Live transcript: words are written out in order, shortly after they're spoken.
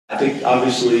think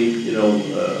obviously, you know,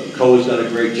 Koa's done a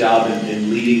great job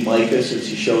in leading Micah since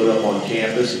he showed up on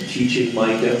campus and teaching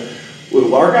Micah.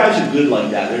 Well, our guys are good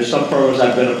like that. There's some programs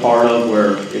I've been a part of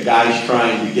where a guy's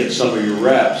trying to get some of your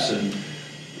reps and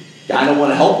I don't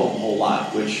want to help him a whole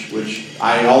lot, which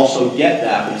I also get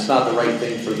that, but it's not the right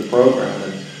thing for the program.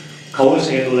 And Koa's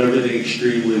handled everything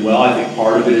extremely well. I think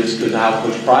part of it is because of how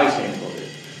Coach Price handled it.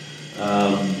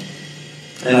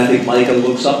 And I think Micah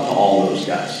looks up to all those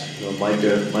guys. You know,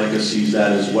 Micah sees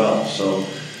that as well. So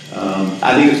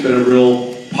I think it's been a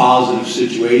real positive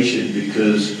situation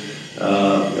because you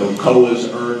know, Koa's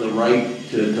earned the right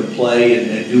to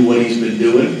play and do what he's been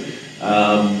doing.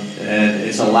 And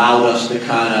it's allowed us to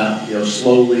kind of, you know,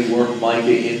 slowly work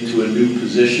Micah into a new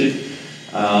position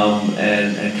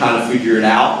and kind of figure it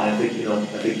out. And I think, you know,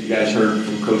 I think you guys heard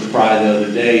from Coach Pry the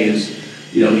other day is,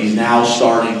 you know, he's now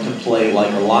starting to play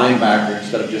like a linebacker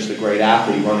instead of just a great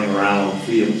athlete running around on the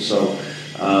field. So,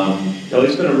 you know,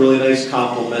 it's been a really nice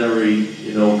complementary,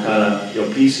 you know, kind of, you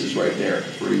know, pieces right there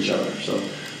for each other. So,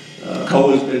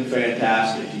 Koa's been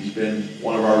fantastic. He's been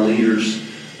one of our leaders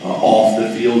off the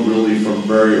field really from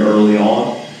very early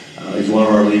on. He's one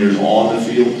of our leaders on the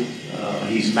field.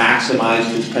 He's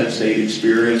maximized his Penn State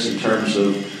experience in terms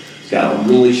of he's got a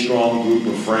really strong group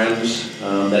of friends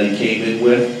that he came in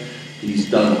with. He's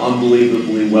done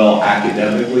unbelievably well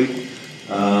academically.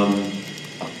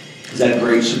 He's had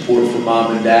great support from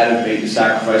mom and dad and made the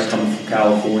sacrifice coming from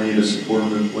California to support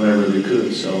him whenever they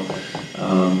could. So,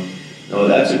 no,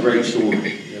 that's a great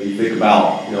story. You know, you think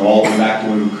about, you know, all the way back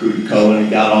when we recruited Koa and he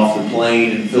got off the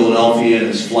plane in Philadelphia and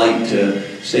his flight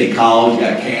to State College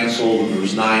got canceled and there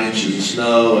was 9 inches of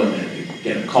snow and then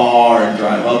get a car and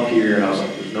drive up here and I was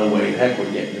like, there's no way in heck we're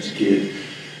getting this kid.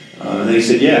 And they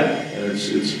said, yeah, and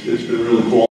it's been really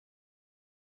cool.